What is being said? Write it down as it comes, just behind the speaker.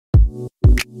Hi,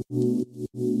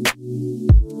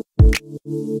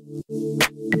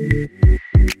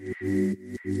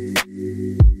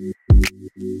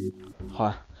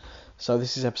 so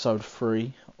this is episode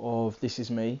 3 of This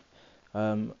Is Me.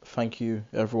 Thank you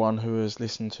everyone who has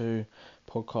listened to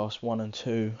podcast 1 and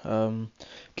 2.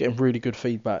 Getting really good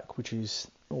feedback, which is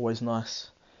always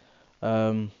nice.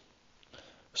 So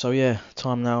yeah,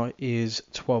 time now is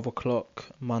 12 o'clock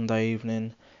Monday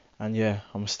evening, and yeah,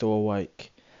 I'm still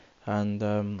awake. And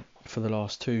for the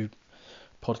last 2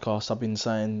 podcasts I've been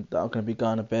saying that I'm going to be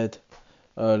going to bed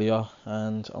earlier,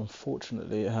 and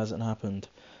unfortunately it hasn't happened,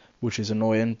 which is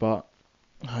annoying, but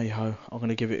hey ho, I'm going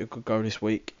to give it a good go this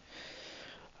week.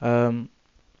 So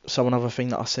another thing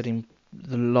that I said in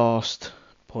the last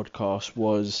podcast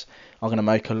was I'm going to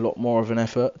make a lot more of an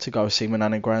effort to go see my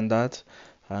nan and granddad,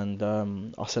 and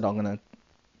I said I'm going to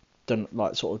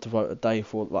sort of devote a day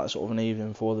for sort of an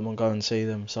evening for them and go and see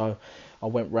them. So I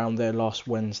went round there last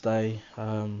Wednesday,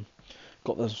 got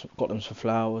them some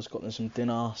flowers, got them some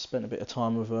dinner, spent a bit of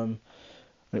time with them,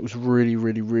 and it was really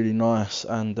really really nice.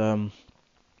 And I'm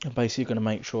basically going to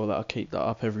make sure that I keep that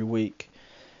up every week.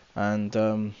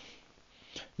 And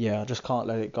yeah, I just can't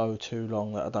let it go too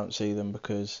long that I don't see them,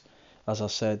 because, as I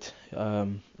said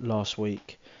last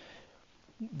week,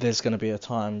 there's going to be a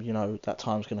time, that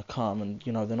time's going to come, and,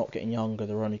 they're not getting younger,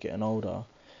 they're only getting older,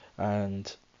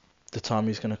 and the time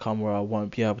is going to come where I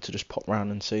won't be able to just pop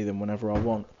round and see them whenever I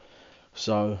want.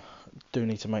 So, do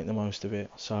need to make the most of it.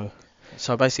 So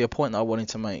basically, a point that I wanted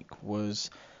to make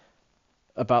was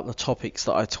about the topics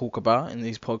that I talk about in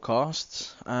these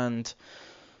podcasts, and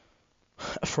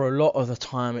for a lot of the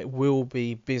time it will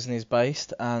be business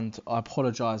based, and I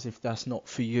apologise if that's not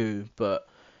for you, but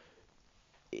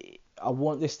I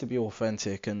want this to be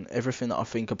authentic, and everything that I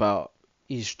think about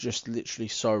is just literally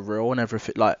so real, and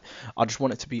everything, I just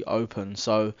want it to be open.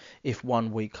 So if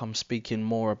one week I'm speaking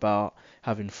more about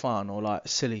having fun, or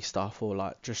silly stuff,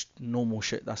 or just normal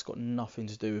shit that's got nothing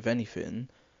to do with anything,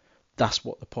 that's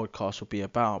what the podcast will be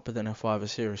about. But then if I have a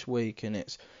serious week and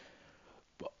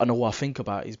all I think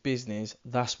about is business,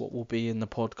 that's what will be in the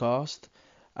podcast.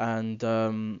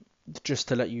 And just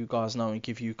to let you guys know and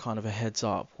give you kind of a heads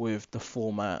up with the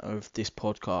format of this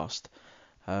podcast.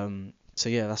 So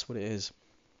yeah, that's what it is.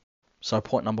 So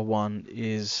point number 1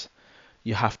 is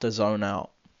you have to zone out.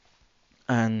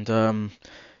 And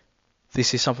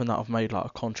this is something that I've made a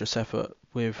conscious effort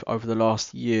with over the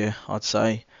last year, I'd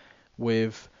say,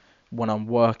 with when I'm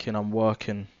working,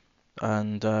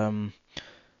 and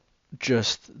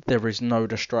just there is no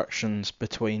distractions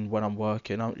between when I'm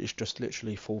working. It's just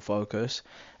literally full focus,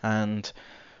 and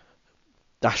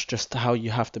that's just how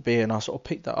you have to be. And I sort of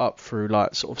picked that up through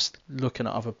sort of looking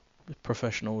at other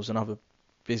professionals and other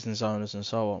business owners and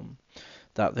so on,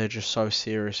 that they're just so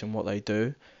serious in what they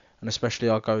do. And especially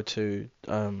I go to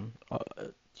from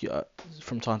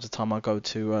time to time I go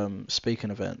to speaking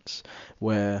events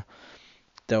where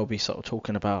they'll be sort of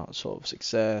talking about sort of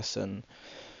success and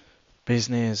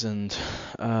business and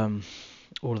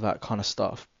all of that kind of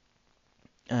stuff.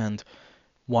 And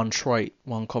one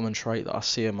common trait that I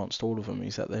see amongst all of them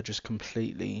is that they're just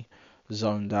completely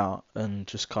zoned out and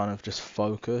just kind of just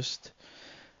focused.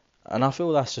 And I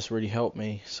feel that's just really helped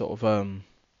me sort of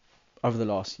over the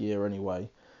last year anyway.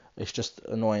 It's just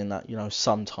annoying that,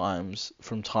 sometimes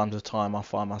from time to time I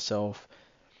find myself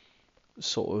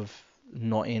sort of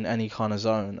not in any kind of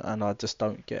zone, and I just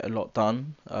don't get a lot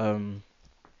done.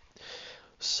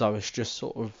 So it's just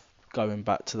sort of going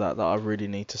back to that I really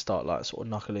need to start sort of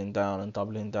knuckling down and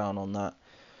doubling down on that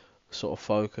sort of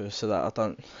focus, so that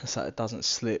it doesn't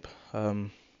slip.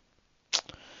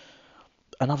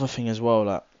 Another thing as well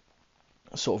that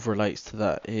sort of relates to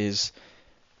that is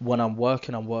when I'm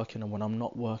working, and when I'm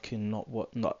not working,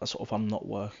 I'm not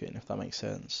working, if that makes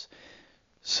sense.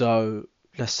 So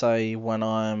let's say when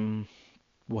I'm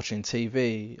watching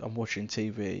TV, and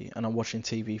I'm watching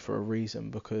TV for a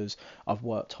reason, because I've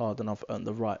worked hard and I've earned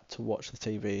the right to watch the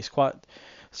TV. It's quite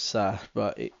sad,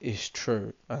 but it is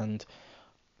true. And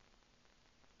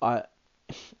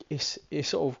it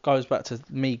sort of goes back to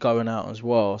me going out as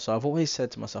well. So I've always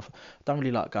said to myself, I don't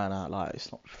really like going out,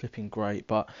 it's not flipping great.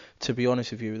 But to be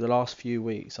honest with you, the last few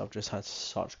weeks I've just had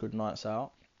such good nights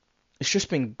out. It's just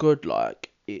been good.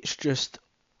 It's just,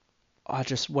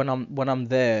 when I'm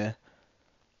there,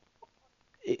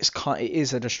 it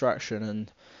is a distraction,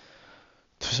 and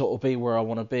to sort of be where I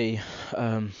want to be,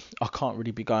 I can't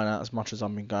really be going out as much as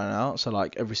I've been going out. So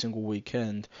every single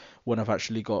weekend when I've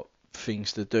actually got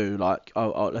things to do,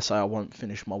 let's say I won't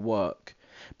finish my work,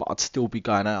 but I'd still be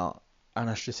going out, and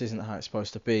that just isn't how it's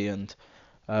supposed to be. And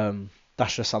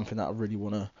that's just something that I really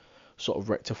want to sort of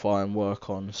rectify and work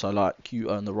on. So like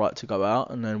you earn the right to go out,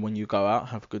 and then when you go out,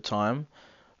 have a good time.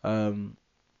 Um,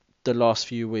 the last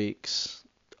few weeks,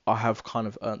 I have kind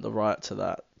of earned the right to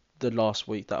that. The last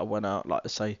week that I went out, like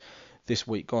say this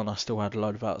week gone, I still had a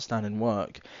load of outstanding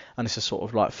work, and it's just sort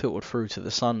of like filtered through to the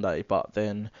Sunday. But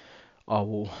then I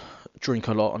will drink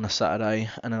a lot on a Saturday,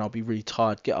 and then I'll be really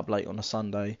tired, get up late on a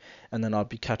Sunday, and then I'll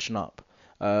be catching up.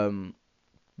 Um,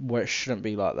 where it shouldn't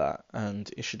be like that, and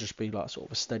it should just be like sort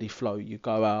of a steady flow. You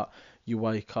go out, you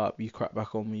wake up, you crack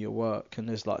back on with your work, and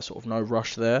there's like sort of no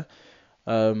rush there.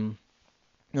 Um,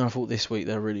 and I thought this week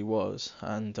there really was,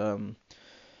 and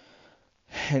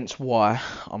hence why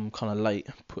I'm kind of late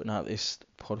putting out this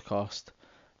podcast,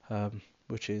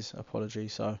 which is apology.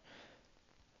 So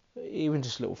even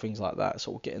just little things like that,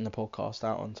 sort of getting the podcast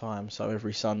out on time. So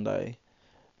every Sunday,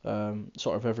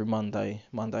 sort of every Monday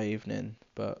evening,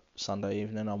 but Sunday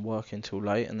evening I'm working till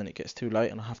late, and then it gets too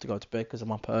late, and I have to go to bed because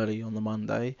I'm up early on the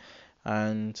Monday,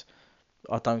 and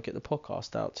I don't get the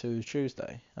podcast out till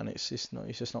Tuesday, and it's just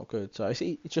not good. So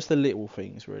it's just the little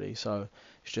things really. So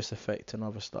it's just affecting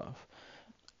other stuff.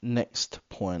 Next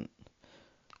point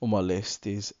on my list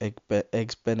is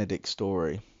Eggs Benedict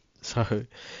story. So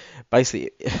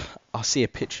basically, I see a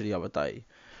picture the other day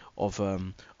of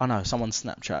I know someone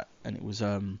Snapchat, and it was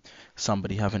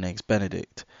somebody having Eggs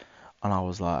Benedict, and I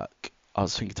was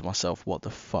thinking to myself, what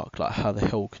the fuck, like how the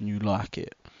hell can you like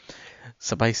it?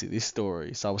 So basically this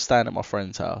story, so I was staying at my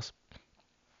friend's house.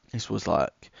 This was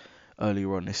like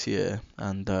earlier on this year,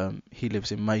 and he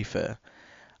lives in Mayfair,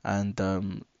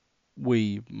 and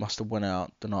we must have went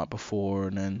out the night before,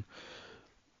 and then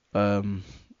um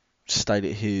stayed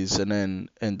at his, and then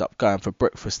end up going for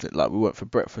breakfast. Like we went for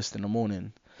breakfast in the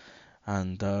morning,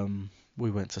 and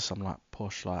we went to some like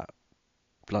posh like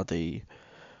bloody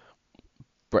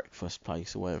breakfast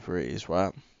place or whatever it is,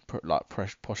 right? Like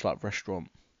posh like restaurant,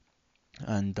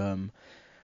 and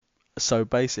so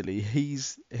basically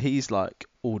he's like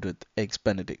ordered eggs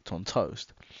Benedict on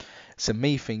toast. So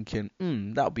me thinking,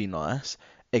 that'll be nice.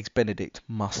 Eggs Benedict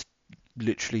must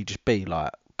literally just be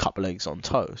like a couple eggs on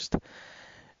toast.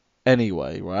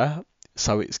 Anyway, right?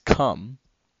 So it's come,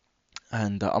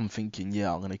 and I'm thinking,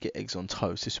 yeah, I'm gonna get eggs on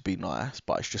toast. This would be nice,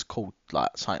 but it's just called like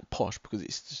something posh because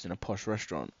it's just in a posh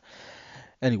restaurant.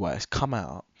 Anyway, it's come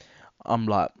out. I'm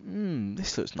like,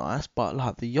 this looks nice, but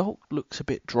like the yolk looks a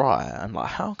bit dry, and like,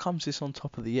 how comes this on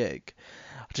top of the egg?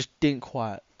 I just didn't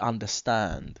quite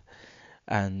understand,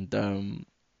 and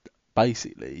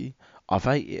basically, I've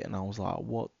ate it, and I was like,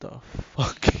 what the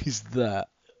fuck is that?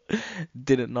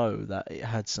 Didn't know that it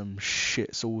had some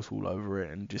shit sauce all over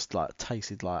it, and just like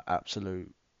tasted like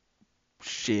absolute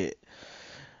shit.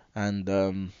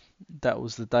 And that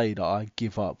was the day that I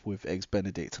give up with eggs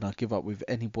Benedict, and I give up with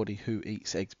anybody who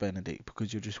eats eggs Benedict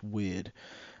because you're just weird.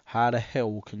 How the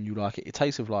hell can you like it? It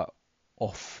tastes of like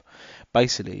off.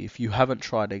 Basically, if you haven't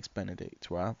tried eggs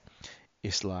Benedict, right,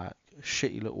 it's like a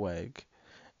shitty little egg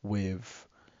with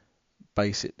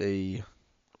basically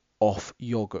off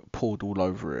yogurt poured all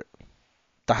over it.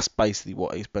 That's basically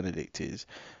what eggs Benedict is.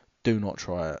 Do not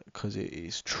try it because it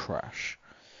is trash.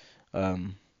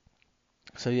 Um,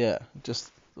 so yeah,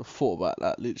 just thought about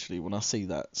that literally when I see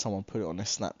that someone put it on their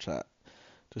Snapchat.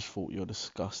 Just thought you're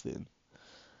disgusting.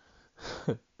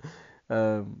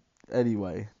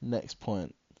 Anyway, next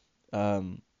point.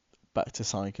 Um, back to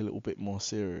something a little bit more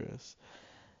serious.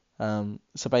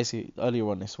 So basically, earlier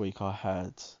on this week,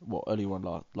 earlier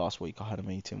on last week, I had a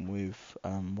meeting with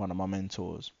one of my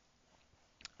mentors.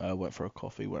 Went for a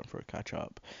coffee, went for a catch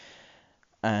up,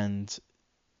 and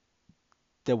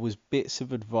there was bits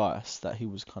of advice that he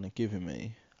was kind of giving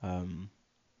me,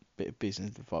 bit of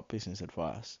business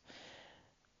advice,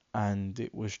 and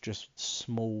it was just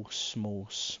small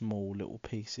little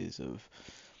pieces of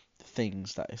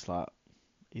things that it's like,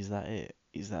 is that it?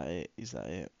 Is that it? Is that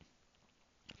it?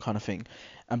 Kind of thing.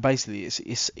 And basically,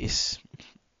 it's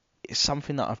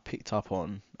something that I've picked up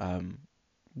on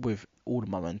with all of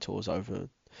my mentors over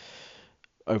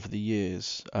the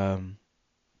years.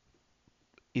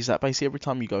 Is that basically every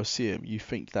time you go see them, you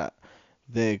think that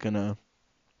they're gonna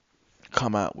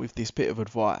come out with this bit of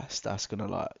advice that's gonna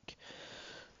like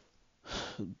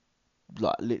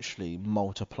literally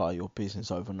multiply your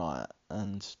business overnight,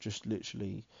 and just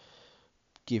literally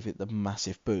give it the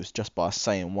massive boost just by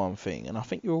saying one thing. And I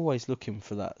think you're always looking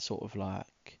for that sort of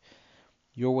like,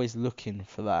 you're always looking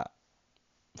for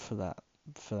for that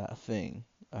that thing,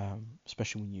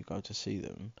 especially when you go to see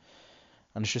them.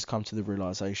 And it's just come to the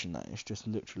realization that it's just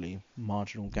literally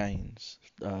marginal gains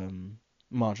that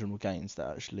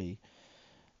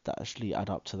actually add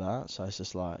up to that. So it's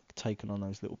just like taking on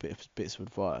those little bits of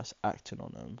advice, acting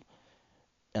on them,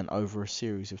 and over a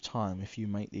series of time, if you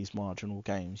make these marginal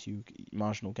gains, you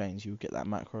get that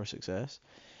macro success.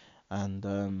 And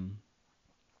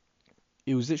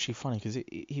it was literally funny because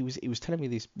he was telling me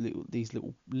these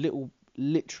little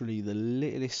literally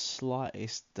the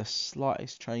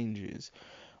slightest changes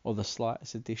or the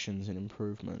slightest additions and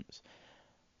improvements,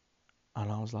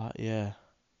 and I was like, yeah,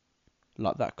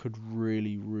 like that could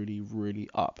really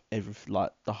up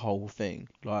like the whole thing,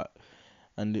 like,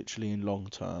 and literally in long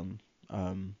term,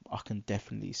 I can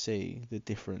definitely see the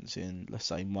difference in, let's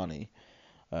say, money,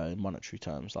 in monetary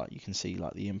terms. Like you can see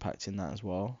like the impact in that as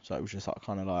well. So it was just like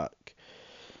kind of like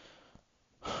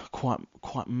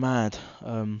quite mad.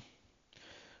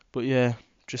 But yeah,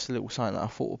 just a little something that I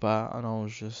thought about, and I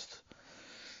was just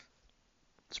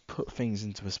to put things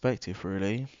into perspective,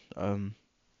 really.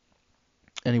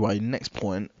 Anyway, next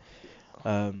point.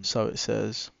 So it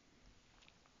says,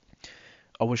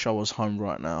 I wish I was home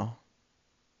right now.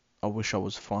 I wish I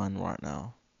was fine right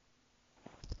now.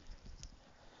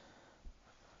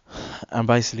 And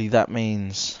basically that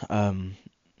means, and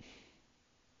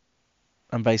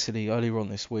basically earlier on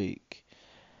this week,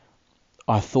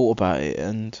 I thought about it,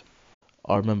 and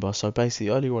I remember, so basically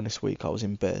earlier on this week I was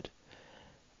in bed,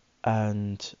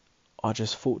 and I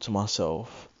just thought to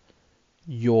myself,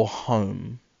 you're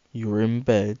home, you're in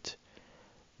bed,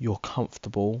 you're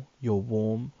comfortable, you're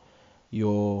warm,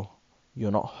 you're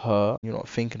not hurt, you're not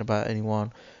thinking about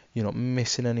anyone, you're not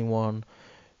missing anyone,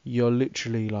 you're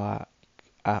literally like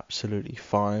absolutely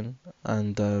fine.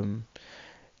 And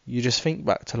you just think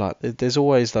back to like there's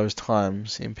always those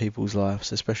times in people's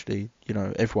lives, especially, you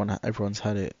know, everyone's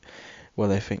had it, where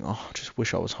they think, oh, I just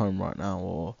wish I was home right now,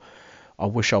 or I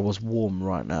wish I was warm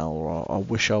right now, or I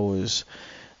wish I was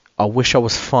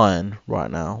fine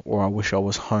right now, or I wish I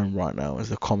was home right now, as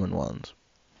the common ones.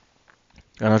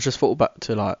 And I just thought back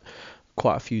to like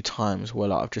quite a few times where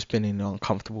like I've just been in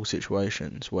uncomfortable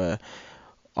situations where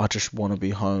I just want to be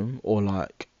home, or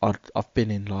like I've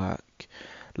been in, like,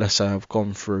 let's say I've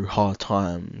gone through hard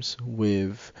times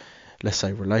with, let's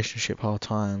say, relationship hard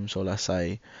times, or let's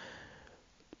say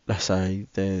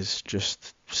there's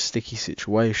just sticky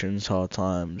situations, hard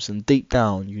times, and deep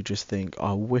down you just think,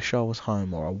 I wish I was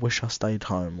home, or I wish I stayed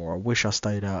home, or I wish I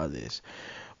stayed out of this,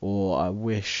 or I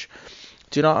wish,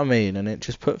 do you know what I mean? And it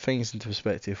just put things into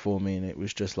perspective for me, and it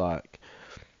was just like,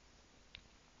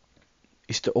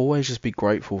 it's to always just be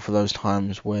grateful for those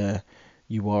times where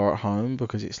you are at home,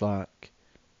 because it's like,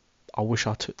 I wish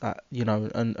I took that, you know,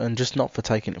 and just not for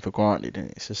taking it for granted, and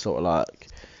it's just sort of like,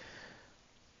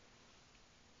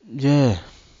 yeah,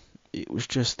 it was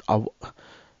just,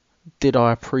 did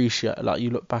I appreciate, like,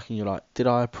 you look back and you're like, did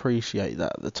I appreciate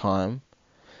that at the time?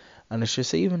 And it's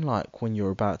just even like when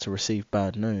you're about to receive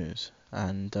bad news,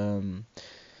 and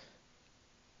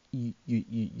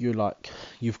you're like,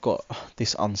 you've got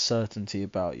this uncertainty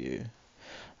about you,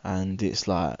 and it's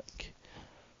like,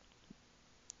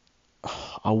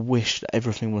 I wish that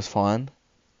everything was fine.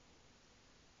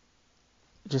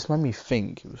 It just made me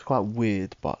think. It was quite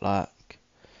weird, but like,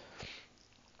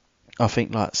 I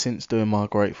think like since doing my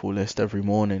grateful list every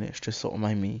morning, it's just sort of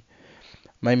made me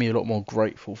a lot more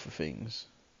grateful for things,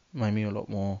 made me a lot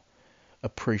more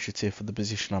appreciative for the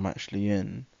position I'm actually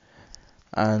in,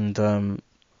 and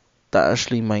that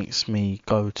actually makes me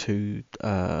go to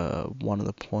one of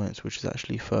the points, which is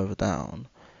actually further down,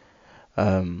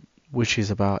 which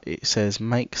is about, it says,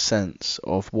 make sense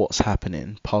of what's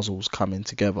happening, puzzles coming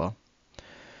together.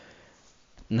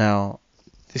 Now,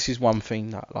 this is one thing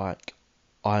that like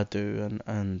I do,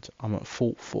 and I'm at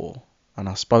fault for, and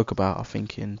I spoke about, I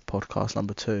think, in podcast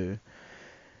number 2,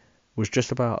 was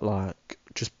just about like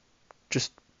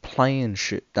just playing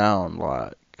shit down,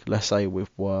 like, let's say with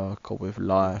work or with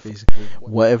life,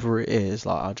 whatever it is,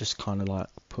 like I just kind of like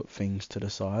put things to the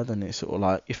side, and it's sort of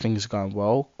like, if things are going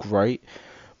well, great,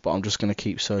 but I'm just gonna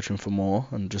keep searching for more,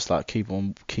 and just like keep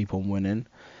on winning,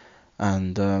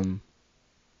 and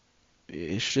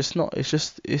it's just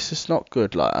not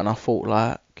good, like. And I thought,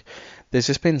 like, there's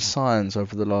just been signs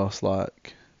over the last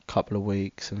like couple of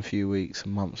weeks and few weeks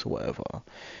and months or whatever,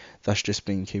 that's just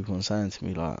been keeping on saying to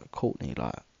me, like, Courtney,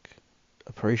 like,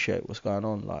 appreciate what's going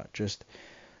on, like, just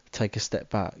take a step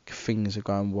back, things are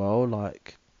going well,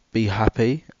 like, be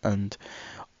happy. And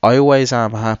I always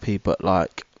am happy, but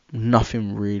like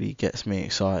nothing really gets me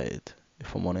excited,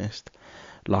 if I'm honest.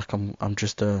 Like, I'm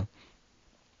just a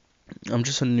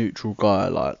neutral guy.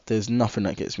 Like, there's nothing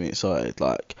that gets me excited.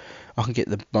 Like, I can get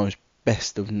the most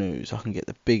best of news, I can get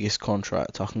the biggest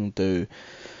contract, I can do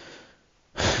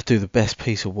the best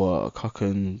piece of work, I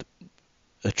can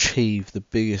achieve the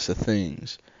biggest of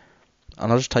things,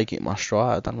 and I just take it in my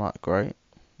stride. I'm like, great,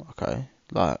 okay,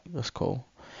 like, that's cool.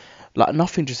 like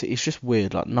nothing just it's just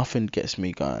weird. Like nothing gets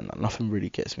me going. Like nothing really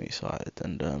gets me excited.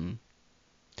 And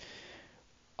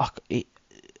I, it,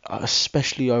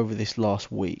 especially over this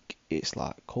last week, it's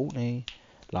like Courtney,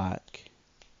 like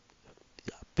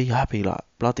be happy, like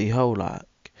bloody hell,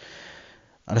 like.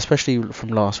 And especially from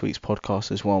last week's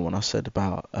podcast as well, when I said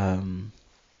about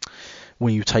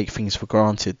when you take things for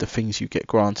granted, the things you get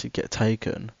granted get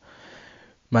taken.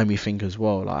 Made me think as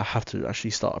well, like I have to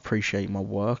actually start appreciating my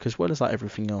work as well as like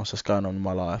everything else that's going on in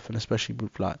my life, and especially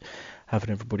with like having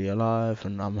everybody alive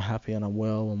and I'm happy and I'm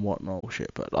well and whatnot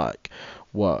shit. But like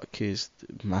work is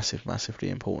massively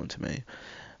important to me,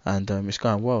 and it's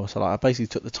going well. So like I basically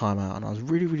took the time out and I was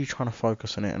really trying to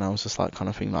focus on it, and I was just like kind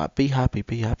of thinking like be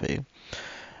happy,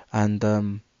 and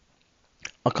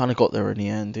I kind of got there in the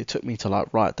end. It took me to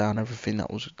like write down everything that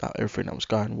was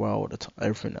going well at the time,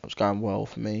 everything that was going well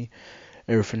for me,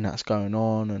 everything that's going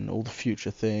on, and all the future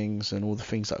things, and all the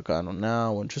things that are going on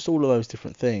now, and just all of those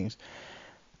different things.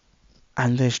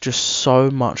 And there's just so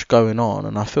much going on,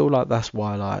 and I feel like that's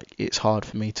why like it's hard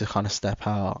for me to kind of step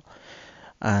out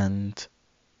and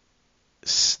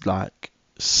like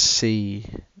see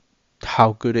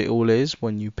how good it all is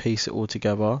when you piece it all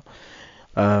together.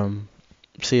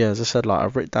 So yeah, as I said, like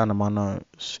I've written down in my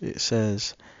notes, it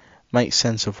says make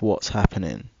sense of what's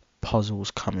happening,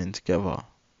 puzzles coming together.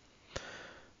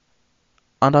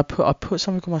 And I put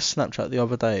something on my Snapchat the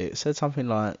other day. It said something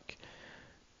like,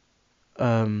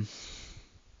 um,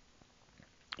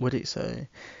 what did it say?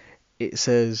 It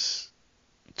says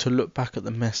to look back at the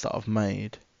mess that I've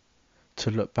made, to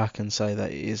look back and say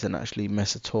that it isn't actually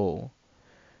mess at all.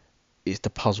 It's the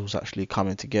puzzles actually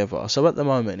coming together. So at the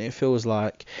moment, it feels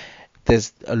like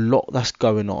there's a lot that's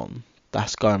going on.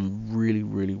 That's going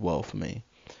really well for me.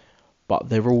 But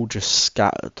they're all just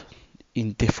scattered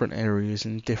in different areas,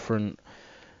 in different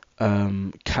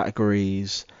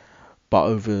categories, but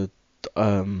over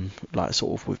like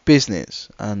sort of with business,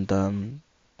 and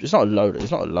it's not a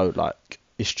load, like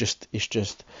it's just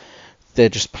they're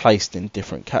just placed in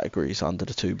different categories under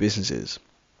the two businesses.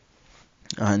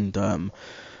 And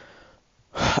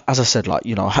as I said, like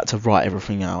I had to write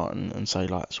everything out and say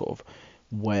like sort of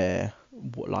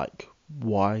like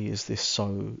why is this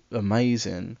so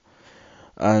amazing.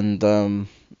 And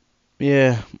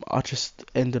yeah, I just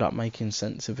ended up making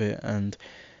sense of it. And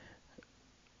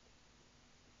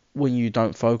when you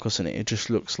don't focus on it, it just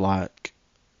looks like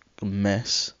a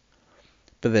mess.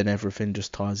 But then everything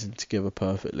just ties in together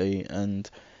perfectly, and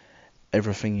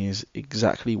everything is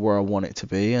exactly where I want it to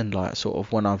be. And like sort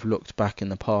of when I've looked back in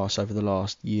the past over the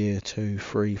last year, 2,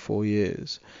 3, 4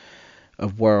 years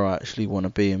of where I actually want to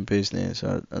be in business,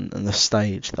 and the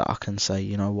stage that I can say,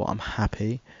 you know what, I'm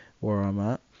happy where I'm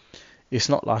at. It's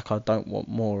not like I don't want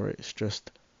more. It's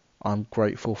just I'm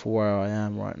grateful for where I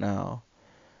am right now,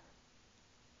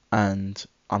 and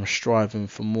I'm striving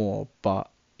for more. But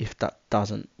if that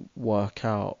doesn't work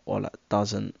out, or that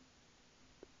doesn't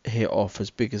hit off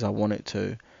as big as I want it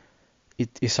to,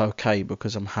 it's okay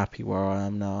because I'm happy where I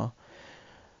am now.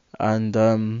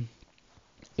 And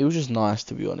it was just nice,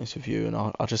 to be honest with you. And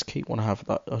I just keep want to have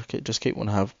that. Just keep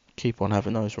on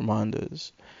having those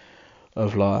reminders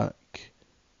of like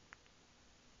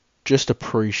just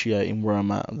appreciating where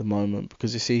I'm at the moment,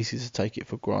 because it's easy to take it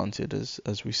for granted,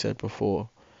 as we said before,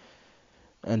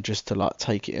 and just to like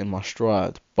take it in my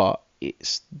stride. But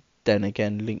it's then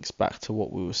again links back to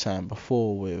what we were saying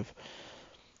before with,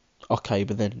 okay,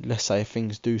 but then let's say if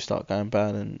things do start going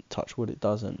bad, and touch wood it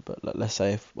doesn't, but let's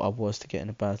say if I was to get in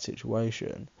a bad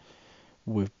situation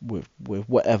with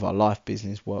whatever, life,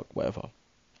 business, work, whatever,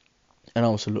 and I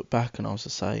was to look back and I was to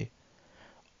say,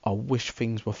 I wish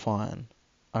things were fine,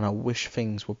 and I wish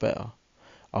things were better.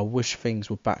 I wish things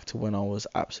were back to when I was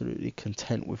absolutely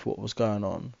content with what was going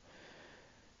on.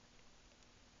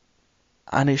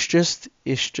 And it's just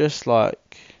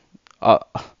like I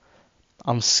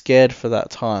I'm scared for that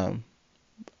time,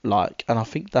 like, and I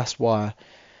think that's why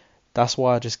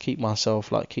I just keep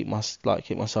myself like keep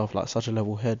myself like such a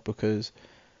level head, because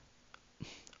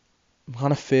I'm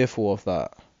kind of fearful of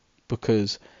that,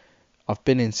 because I've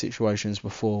been in situations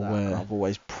before where I've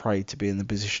always prayed to be in the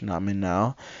position that I'm in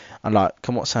now. And like,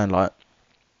 I'm not saying like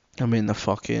I'm in the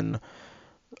fucking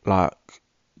like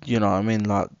I'm in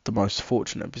like the most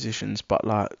fortunate positions, but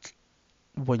like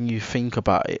when you think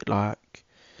about it, like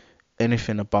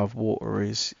anything above water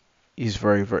is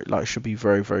very like should be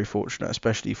very fortunate,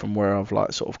 especially from where I've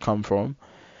like sort of come from.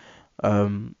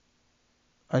 Um,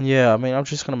 and yeah, I mean, I'm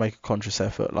just gonna make a conscious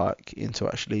effort like into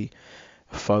actually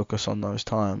focus on those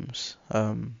times.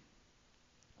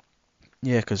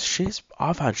 Yeah, 'cause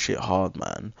I've had shit hard,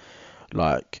 man.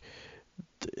 Like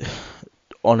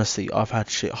honestly, I've had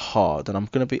shit hard, and I'm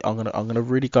gonna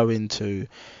really go into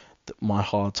my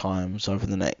hard times over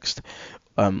the next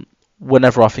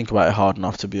whenever I think about it hard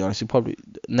enough, to be honest. Probably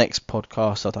next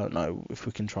podcast, I don't know if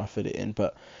we can try fit it in,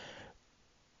 but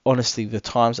honestly, the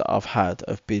times that I've had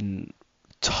have been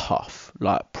tough,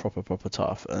 like proper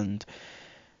tough. And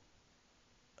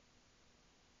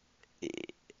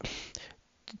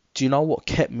do you know what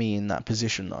kept me in that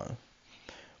position though?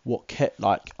 What kept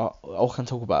like I'll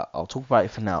talk about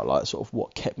it for now, like sort of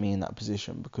what kept me in that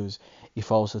position, because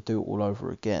if I was to do it all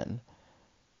over again,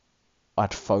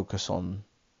 I'd focus on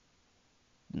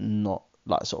not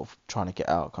like sort of trying to get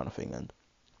out kind of thing. And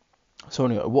so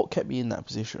anyway, what kept me in that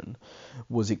position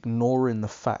was ignoring the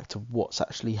fact of what's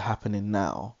actually happening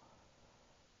now,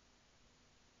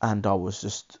 and I was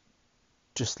just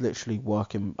literally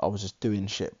working. I was just doing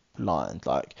shit blind.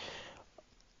 Like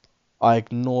I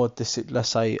ignored this. Let's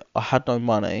say I had no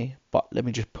money, but let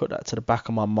me just put that to the back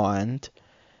of my mind,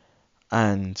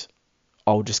 and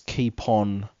I'll just keep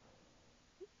on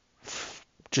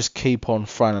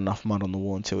throwing enough mud on the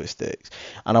wall until it sticks.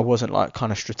 And I wasn't like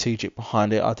kind of strategic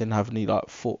behind it. I didn't have any like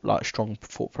strong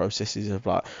thought processes of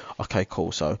like, okay,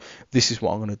 cool, so this is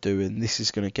what I'm gonna do, and this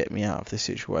is gonna get me out of this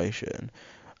situation.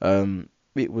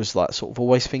 It was like sort of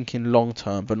always thinking long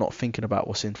term, but not thinking about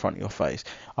what's in front of your face.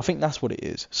 I think that's what it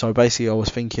is. So basically, I was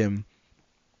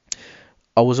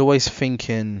always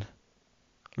thinking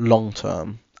long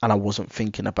term, and I wasn't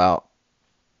thinking about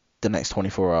the next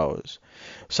 24 hours.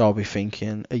 So I'll be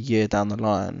thinking a year down the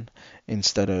line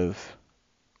instead of,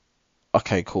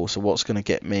 okay, cool, so what's going to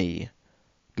get me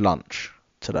lunch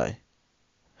today?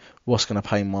 What's going to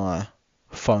pay my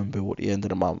phone bill at the end of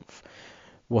the month?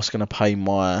 What's going to pay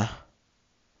my,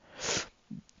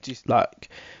 just like,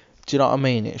 do you know what I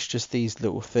mean? It's just these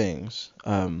little things.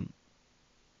 And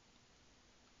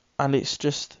it's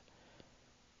just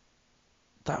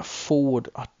that forward,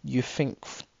 you think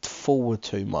forward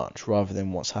too much rather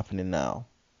than what's happening now.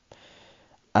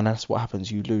 And that's what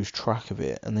happens, you lose track of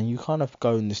it, and then you kind of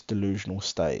go in this delusional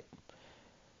state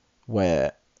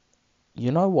where,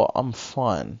 you know what, I'm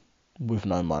fine with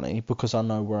no money because I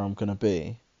know where I'm going to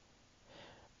be.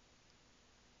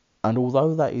 And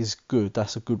although that is good,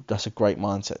 that's a great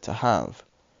mindset to have.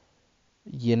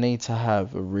 You need to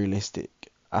have a realistic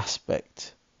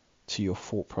aspect to your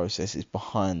thought processes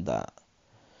behind that.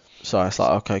 So it's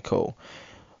like, okay, cool.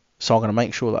 So I'm going to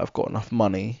make sure that I've got enough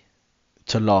money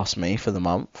to last me for the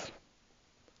month,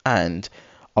 and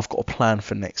I've got a plan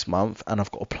for next month, and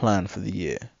I've got a plan for the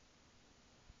year.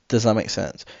 Does that make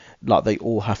sense? Like they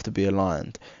all have to be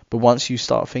aligned. But once you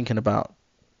start thinking about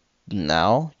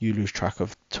now, you lose track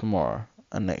of tomorrow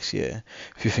and next year.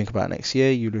 If you think about next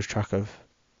year, you lose track of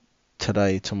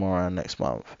today, tomorrow, and next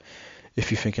month.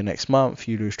 If you think of next month,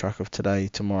 you lose track of today,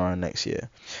 tomorrow, and next year.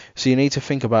 So you need to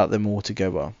think about them all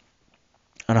together.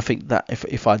 And I think that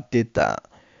if I did that,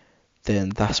 then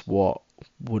that's what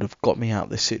would have got me out of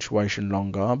this situation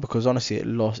longer, because honestly it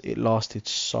lasted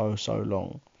so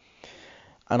long,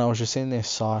 and I was just in this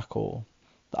cycle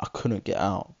that I couldn't get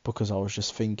out because I was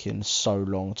just thinking so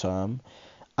long term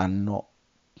and not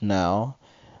now.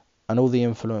 And all the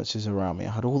influences around me,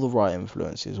 I had all the right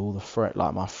influences, all the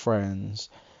like my friends,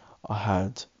 I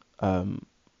had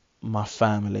my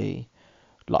family,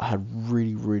 like I had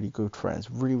really good friends,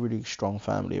 really strong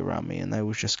family around me, and they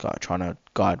was just like trying to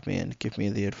guide me and give me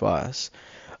the advice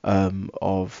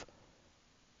of,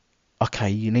 okay,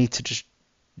 you need to just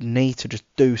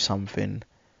do something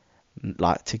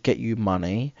like to get you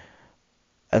money,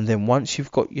 and then once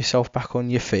you've got yourself back on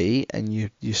your feet and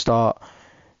you start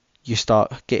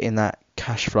getting that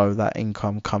cash flow, that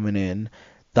income coming in,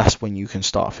 that's when you can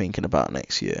start thinking about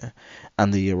next year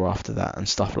and the year after that and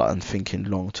stuff like that, and thinking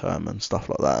long term and stuff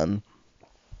like that. And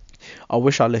I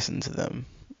wish I listened to them.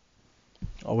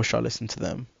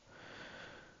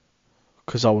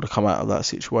 Because I would have come out of that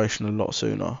situation a lot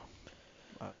sooner.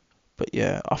 But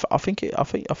yeah, I think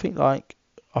like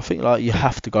you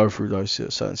have to go through those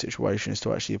certain situations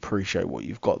to actually appreciate what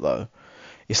you've got though.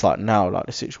 It's like now, like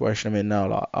the situation I'm in now,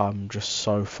 like I'm just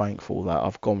so thankful that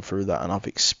I've gone through that and I've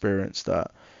experienced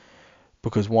that,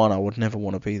 because one, I would never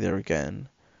want to be there again.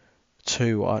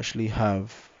 Two, I actually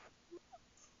have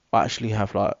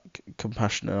like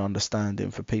compassion and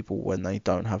understanding for people when they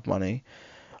don't have money.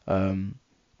 And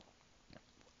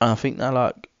I think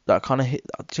that kind of hit.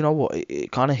 Do you know what?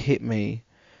 It kind of hit me.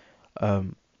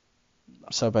 Um,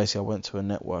 so basically, I went to a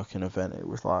networking event. It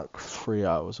was like 3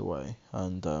 hours away,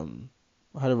 and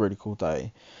I had a really cool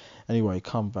day. Anyway,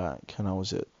 come back, and I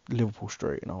was at Liverpool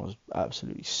Street, and I was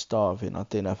absolutely starving. I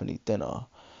didn't have any dinner.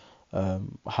 I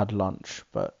had lunch,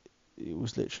 but it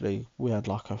was literally, we had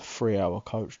like a 3 hour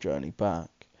coach journey back.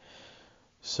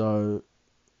 So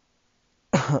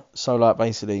like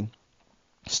basically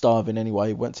starving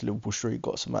anyway, went to Liverpool Street,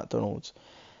 got some McDonald's,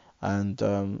 and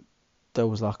there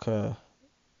was like a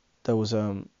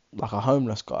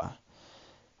homeless guy,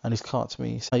 and he's come up to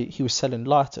me. He was selling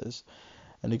lighters,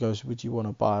 and he goes, "Would you want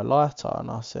to buy a lighter?"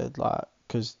 And I said, like,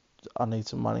 because I need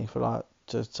some money for like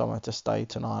to somewhere to stay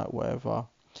tonight, whatever.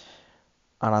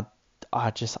 And I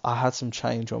had some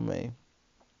change on me.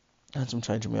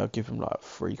 I'd give him like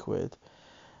 £3,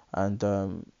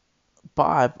 and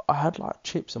but I had like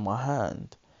chips in my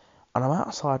hand, and I'm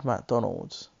outside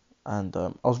McDonald's, and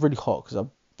I was really hot because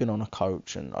I've been on a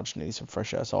coach and I just needed some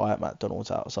fresh air, so I had McDonald's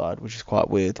outside, which is quite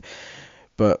weird.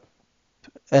 But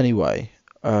anyway,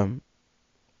 I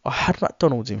had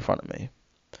McDonald's in front of me,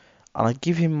 and I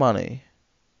give him money.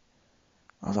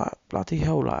 I was like, bloody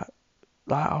hell, like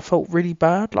I felt really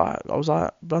bad. Like I was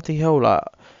like, bloody hell, like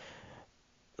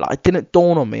it didn't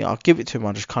dawn on me. I'll give it to him.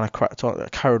 I just kind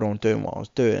of carried on doing what I was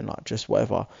doing, like just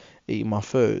whatever, eating my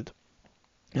food.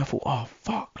 And I thought, oh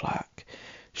fuck, like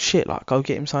shit, like go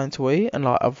get him something to eat. And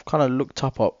like I've kind of looked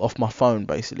up off my phone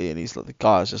basically, and he's like the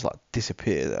guy's just like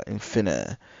disappeared in thin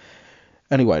air.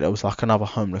 Anyway, there was like another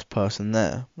homeless person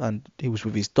there, and he was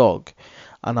with his dog.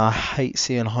 And I hate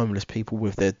seeing homeless people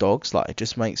with their dogs. Like it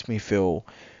just makes me feel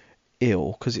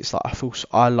ill because it's like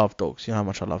I love dogs. You know how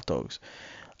much I love dogs,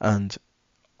 and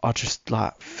I just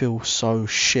like feel so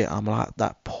shit. I'm like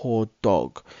that poor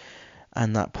dog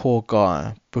and that poor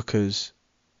guy, because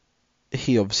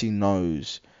he obviously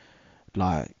knows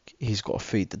like he's got to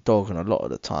feed the dog, and a lot of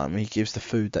the time he gives the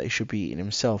food that he should be eating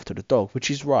himself to the dog,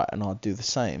 which is right, and I'd do the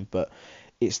same. But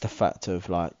it's the fact of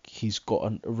like he's got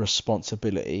a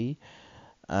responsibility,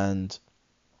 and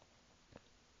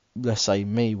let's say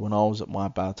me, when I was at my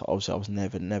bad time, obviously I was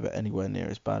never anywhere near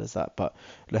as bad as that, but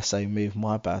let's say me with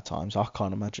my bad times, I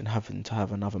can't imagine having to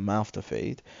have another mouth to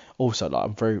feed. Also,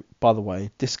 like by the way,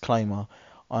 disclaimer,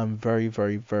 I'm very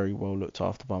well looked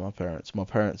after by my parents. My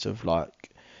parents have like,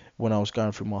 when I was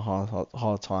going through my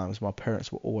hard times, my parents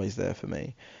were always there for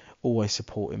me, always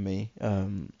supporting me.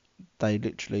 They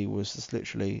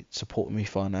literally supporting me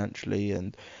financially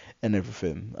and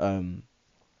everything.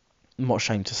 I'm not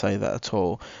ashamed to say that at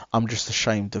all. I'm just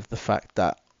ashamed of the fact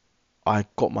that I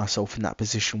got myself in that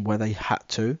position where they had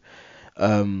to.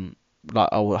 Like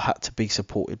I had to be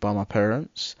supported by my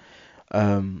parents.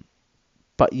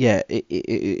 But yeah, it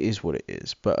is what it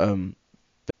is. But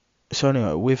so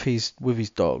anyway, with his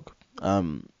dog,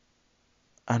 and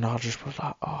I just was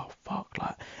like, oh fuck,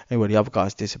 like anyway, the other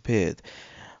guy's disappeared,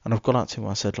 and I've gone up to him.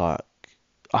 I said like,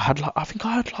 I think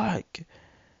I had like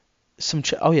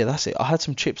oh yeah, that's it. I had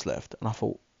some chips left, and I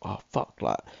thought, oh fuck,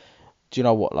 like, do you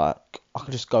know what? Like, I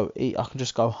can just go eat. I can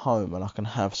just go home, and I can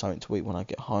have something to eat when I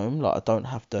get home. Like, I don't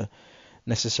have to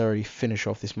necessarily finish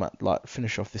off this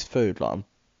food. Like, I'm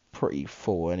pretty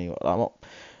full anyway. I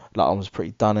was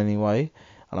pretty done anyway,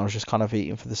 and I was just kind of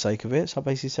eating for the sake of it. So I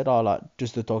basically said, oh, like,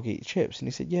 does the dog eat chips? And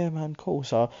he said, yeah, man, cool.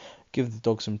 So I give the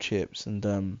dog some chips, and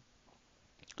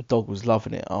the dog was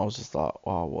loving it. I was just like,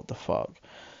 oh, what the fuck.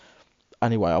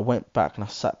 Anyway, I went back and I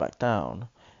sat back down,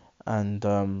 and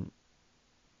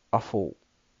I thought,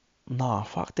 nah,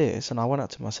 fuck this. And I went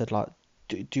up to him, I said, like,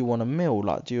 do you want a meal?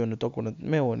 Like, do you and the dog want a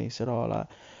meal? And he said, oh, like,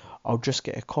 I'll just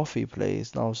get a coffee,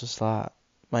 please. And I was just like,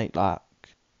 mate, like,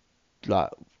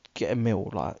 get a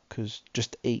meal, like, 'cause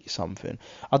just eat something.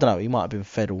 I don't know, he might have been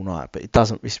fed all night, but it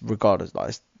doesn't, it's regardless,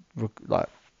 like, like,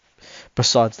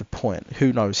 besides the point.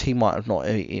 Who knows? He might have not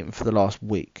eaten for the last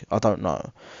week. I don't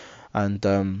know.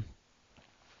 And,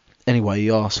 anyway, he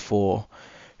asked for,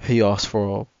 I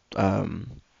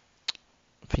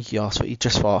think he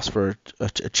just asked for a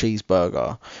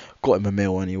cheeseburger, got him a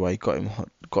meal anyway, got him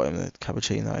the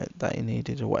cappuccino that he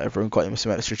needed or whatever, and got him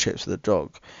some extra chips for the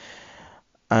dog.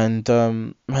 And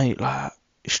mate, like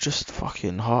it's just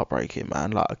fucking heartbreaking,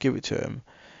 man. Like I give it to him,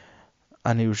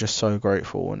 and he was just so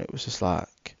grateful, and it was just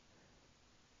like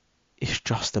it's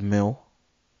just a meal,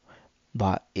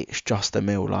 like it's just a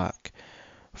meal. Like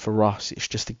for us, it's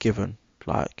just a given.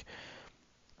 Like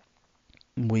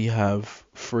we have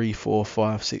 3, 4,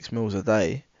 5, 6 meals a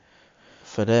day.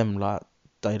 For them, like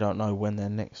they don't know when their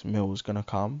next meal is gonna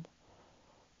come.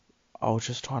 I was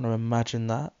just trying to imagine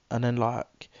that, and then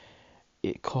like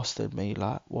it costed me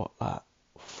like what, like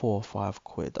 £4 or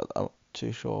 £5. I'm not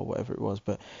too sure, whatever it was,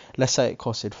 but let's say it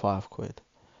costed £5.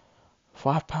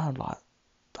 £5, like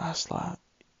that's like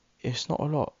it's not a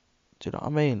lot. Do you know what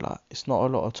I mean? Like it's not a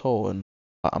lot at all, and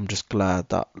I'm just glad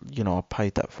that I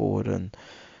paid that forward and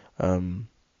um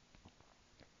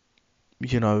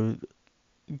you know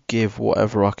give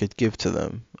whatever I could give to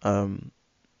them.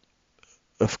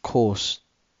 of course,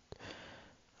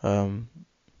 um,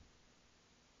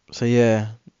 so yeah,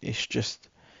 it's just,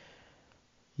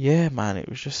 yeah, man, it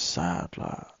was just sad.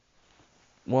 Like,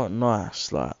 what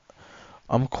nice. Like,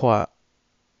 I'm quite,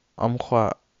 I'm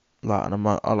quite like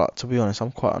I like to be honest.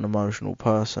 I'm quite an emotional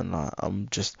person. Like,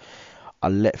 I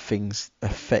let things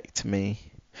affect me.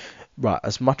 Right,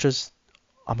 as much as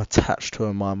I'm attached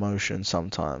to my emotions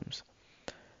sometimes,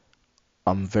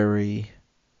 I'm very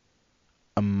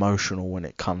emotional when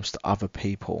it comes to other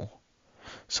people.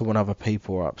 So when other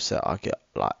people are upset, I get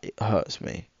like, it hurts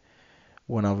me.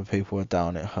 When other people are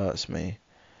down, it hurts me.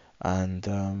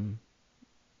 And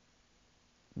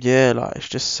yeah, like, it's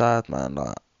just sad, man.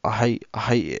 Like, I hate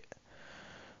it.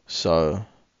 So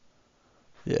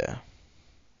yeah.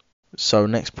 So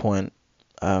next point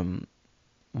um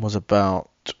was about,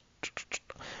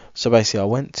 so basically I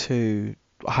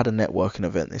had a networking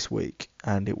event this week,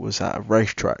 and it was at a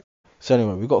racetrack. So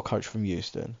anyway, we got a coach from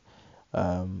Houston,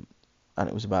 um, and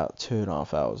it was about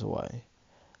 2.5 hours away.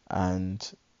 And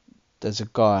there's a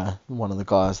guy, one of the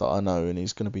guys that I know, and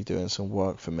he's going to be doing some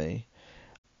work for me.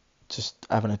 Just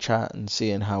having a chat and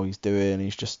seeing how he's doing.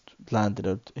 He's just landed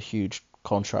a huge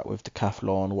contract with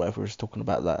Decathlon, whatever. He's talking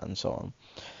about that and so on.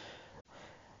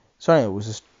 So anyway, I was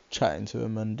just chatting to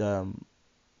him and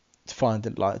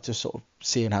finding, like, just sort of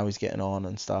seeing how he's getting on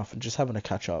and stuff, and just having a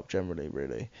catch up generally,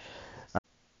 really.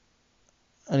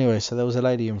 Anyway, so there was a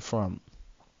lady in front,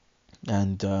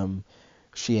 and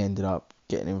she ended up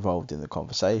getting involved in the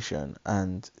conversation,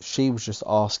 and she was just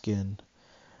asking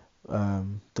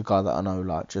the guy that I know,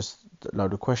 like, just a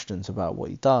load of questions about what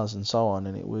he does and so on,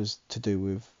 and it was to do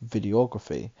with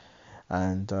videography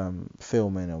and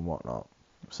filming and whatnot.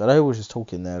 So they were just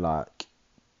talking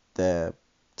their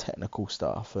technical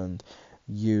stuff and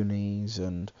unis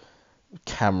and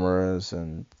cameras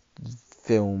and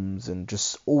films and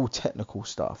just all technical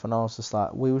stuff. And I was just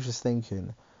like, we were just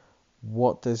thinking,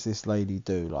 what does this lady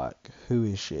do? Like, who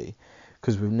is she?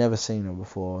 Because we've never seen her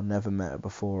before, never met her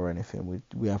before or anything.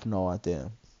 We have no idea.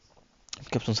 I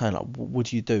kept on saying, like, what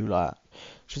do you do? Like,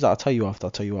 she's like, I'll tell you after,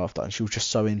 I'll tell you after. And she was just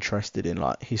so interested in,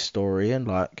 like, his story and,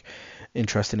 like,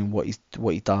 interested in what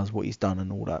he does, what he's done,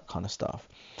 and all that kind of stuff.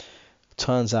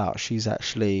 Turns out she's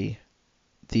actually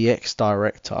the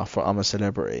ex-director for I'm a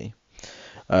Celebrity.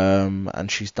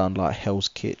 And she's done, like, Hell's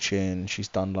Kitchen. She's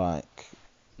done, like,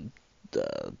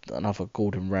 another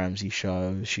Gordon Ramsay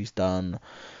show. She's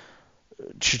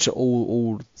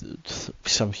all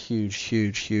some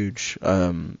huge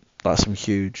like some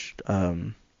huge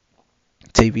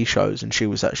TV shows, and she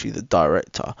was actually the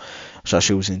director. So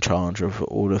she was in charge of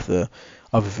all of the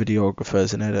other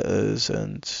videographers and editors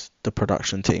and the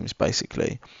production teams,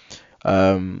 basically.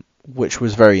 Which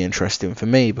was very interesting for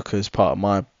me, because part of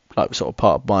my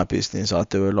business, I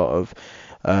do a lot of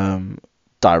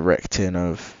directing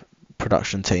of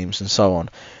production teams and so on.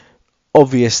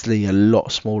 Obviously, a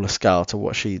lot smaller scale to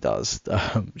what she does.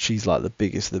 She's like the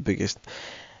biggest of the biggest,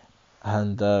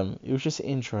 and it was just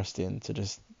interesting to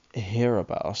just hear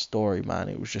about her story, man.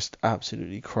 It was just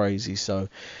absolutely crazy. So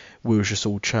we were just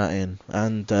all chatting,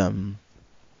 and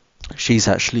she's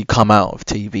actually come out of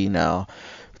TV now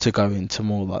to go into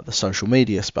more like the social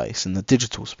media space and the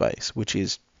digital space, which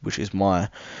is my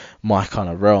kind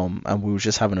of realm. And we were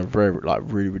just having a very, like,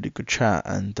 really good chat,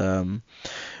 and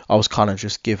I was kind of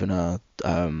just giving her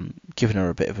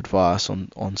a bit of advice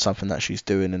on something that she's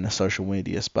doing in the social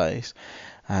media space,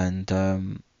 and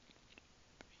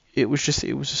it was just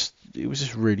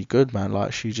really good, man.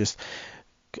 Like, she just,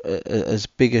 as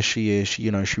big as she is,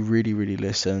 she really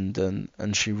listened,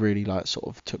 and she really, like, sort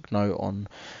of took note on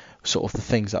sort of the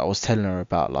things that I was telling her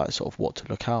about, like, sort of what to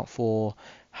look out for,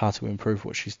 how to improve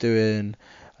what she's doing.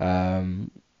 So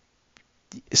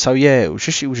yeah, it was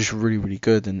just really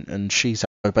good, and she's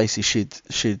basically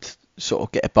she'd sort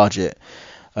of get a budget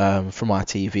from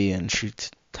ITV, and she'd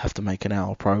have to make an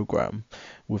hour program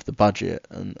with the budget,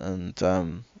 and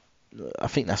I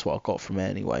think that's what I got from it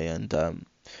anyway, and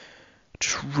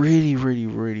just really,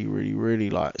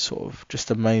 like, sort of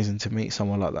just amazing to meet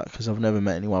someone like that, because I've never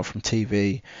met anyone from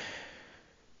TV.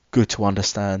 Good to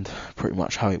understand pretty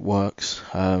much how it works.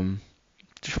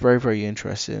 Just very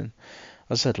interesting.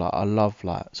 As I said, like, I love,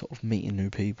 like, sort of meeting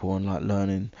new people and, like,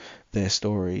 learning their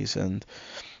stories, and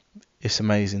it's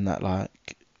amazing that,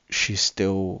 like, she's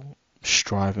still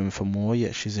striving for more,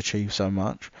 yet she's achieved so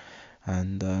much.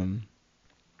 And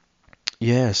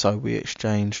yeah, so we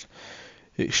exchanged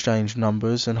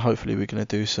numbers, and hopefully we're gonna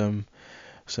do some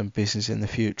business in the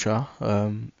future.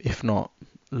 If not,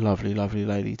 lovely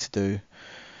lady to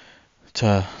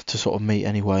sort of meet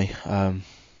anyway.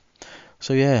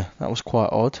 So yeah, that was quite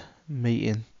odd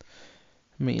meeting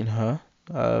her.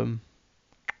 Um,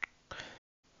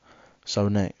 So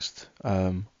next,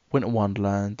 Winter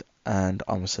Wonderland and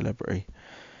I'm a Celebrity.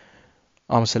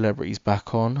 I'm a Celebrity's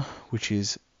back on, which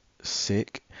is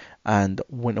sick, and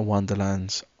Winter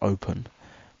Wonderland's open.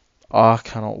 I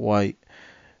cannot wait.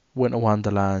 Winter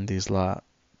Wonderland is like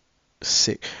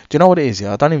sick. Do you know what it is?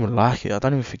 Yeah, I don't even like it. I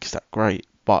don't even think it's that great.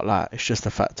 But like, it's just the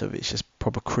fact of it's just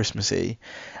proper Christmassy,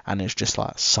 and it's just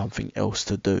like something else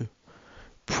to do,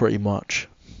 pretty much.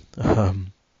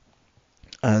 Um,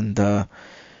 and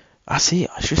I see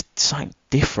it's just something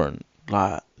different,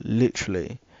 like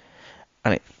literally,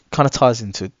 and it kind of ties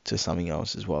into something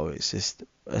else as well. It's just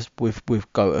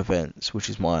with Goat Events, which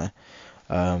is my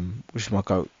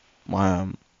goat my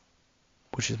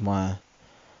which is my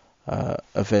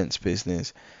events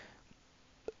business.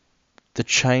 The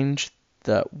change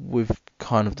that we've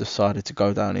kind of decided to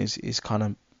go down is kind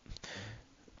of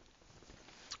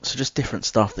so just different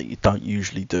stuff that you don't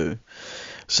usually do.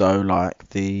 So like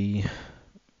the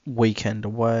weekend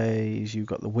aways, you've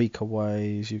got the week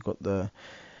aways, you've got the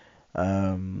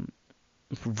um,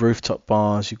 rooftop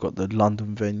bars, you've got the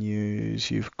London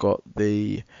venues, you've got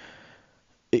the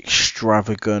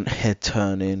extravagant head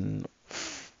turning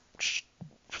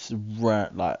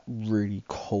like really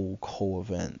cool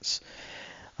events.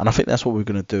 And I think that's what we're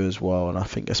going to do as well. And I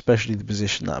think especially the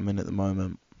position that I'm in at the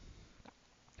moment,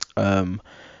 um,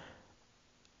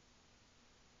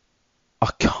 I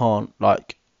can't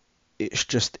like it's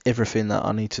just everything that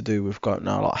I need to do with Goat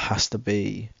now like has to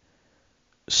be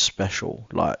special.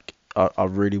 Like I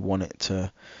really want it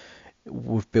to.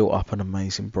 We've built up an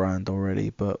amazing brand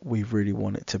already, but we really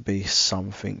want it to be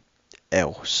something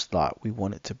else. Like we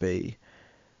want it to be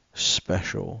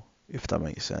special, if that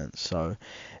makes sense. So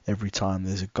every time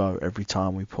there's a Goat, every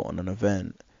time we put on an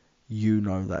event, you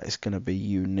know that it's going to be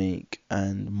unique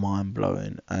and mind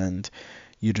blowing, and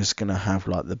you're just going to have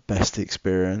like the best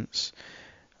experience.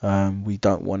 We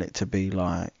don't want it to be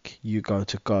like you go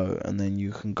to Goat and then you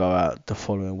can go out the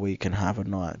following week and have a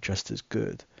night just as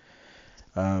good.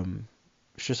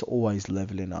 It's just always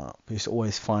leveling up. It's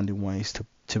always finding ways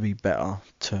to be better,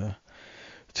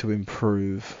 to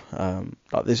improve.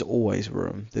 Like there's always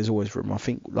room. There's always room. I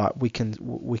think like we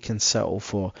can settle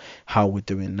for how we're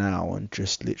doing now and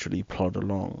just literally plod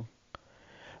along.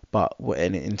 But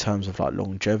in terms of like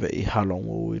longevity, how long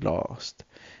will we last?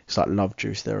 It's like Love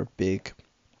Juice. They're like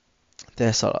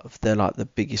the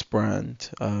biggest brand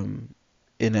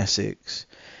in Essex,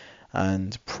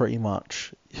 and pretty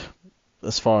much,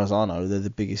 as far as I know, they're the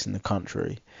biggest in the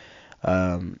country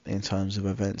in terms of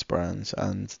events brands,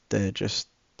 and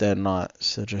their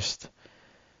nights are just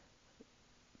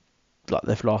like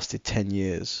they've lasted 10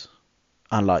 years,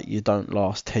 and like you don't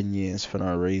last 10 years for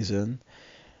no reason,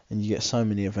 and you get so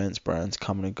many events brands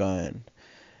coming and going,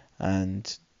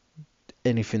 and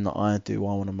anything that I do,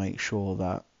 I want to make sure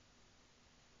that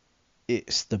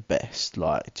it's the best.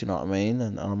 Like, do you know what I mean?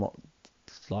 And I'm not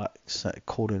like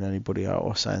calling anybody out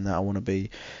or saying that I want to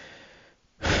be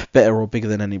better or bigger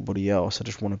than anybody else. I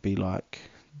just want to be like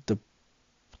the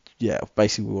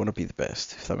basically we want to be the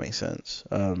best, if that makes sense.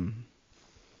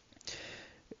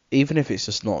 Even if it's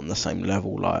just not on the same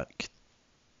level, like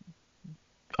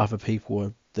other people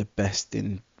are the best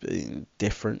in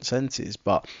different senses,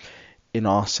 but in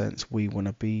our sense, we want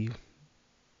to be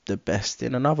the best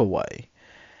in another way.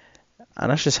 And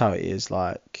that's just how it is.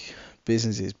 Like,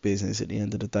 business is business at the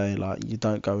end of the day. Like, you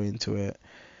don't go into it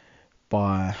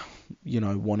by,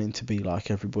 wanting to be like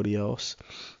everybody else.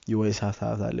 You always have to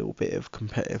have that little bit of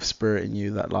competitive spirit in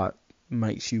you that, like,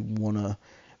 makes you want to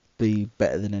be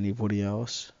better than anybody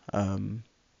else. So,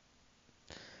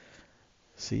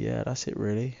 yeah, that's it,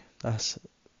 really. That's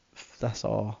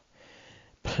our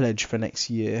pledge for next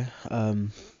year.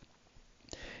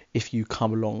 If you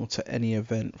come along to any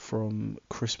event from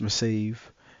Christmas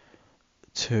Eve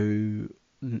to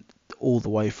all the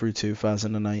way through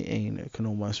 2018, it can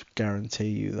almost guarantee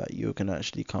you that you can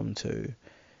actually come to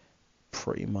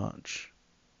pretty much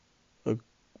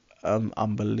an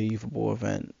unbelievable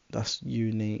event that's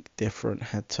unique, different,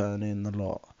 head turning, a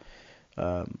lot.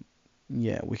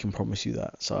 Yeah, we can promise you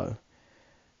that. So,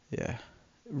 yeah,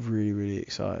 really, really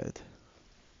excited.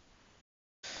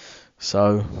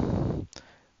 So,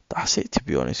 that's it, to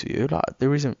be honest with you. Like,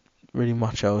 there isn't really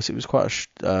much else. It was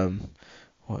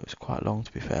it was quite long,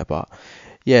 to be fair, but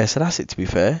yeah, so that's it, to be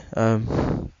fair.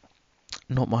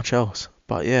 Not much else,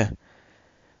 but yeah,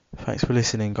 thanks for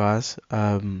listening, guys.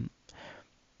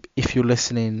 If you're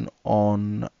listening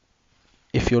on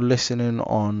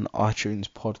iTunes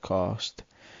podcast,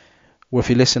 or if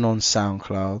you listen on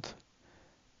SoundCloud,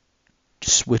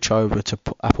 switch over to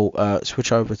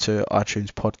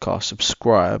iTunes podcast,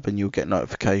 subscribe, and you'll get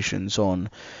notifications on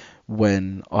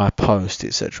when I post,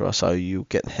 etc. So you'll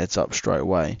get the heads up straight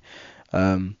away.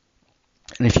 And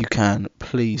if you can,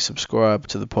 please subscribe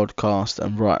to the podcast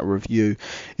and write a review.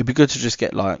 It'd be good to just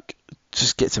get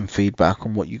some feedback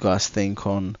on what you guys think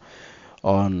on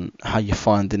how you're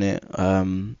finding it,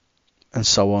 and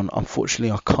so on.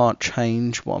 Unfortunately, I can't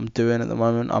change what I'm doing at the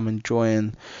moment. I'm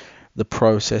enjoying the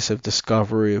process of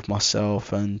discovery of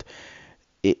myself, and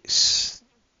it's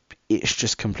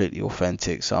just completely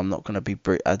authentic. So I'm not going to be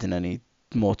adding any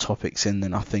more topics in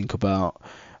than I think about.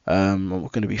 I'm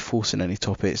not going to be forcing any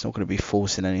topics. Not going to be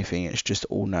forcing anything. It's just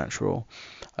all natural.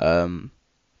 But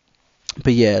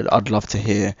yeah, I'd love to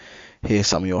hear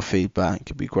some of your feedback.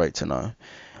 It'd be great to know.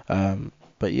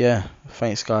 But yeah,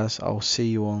 thanks guys. I'll see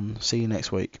you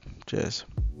next week. Cheers.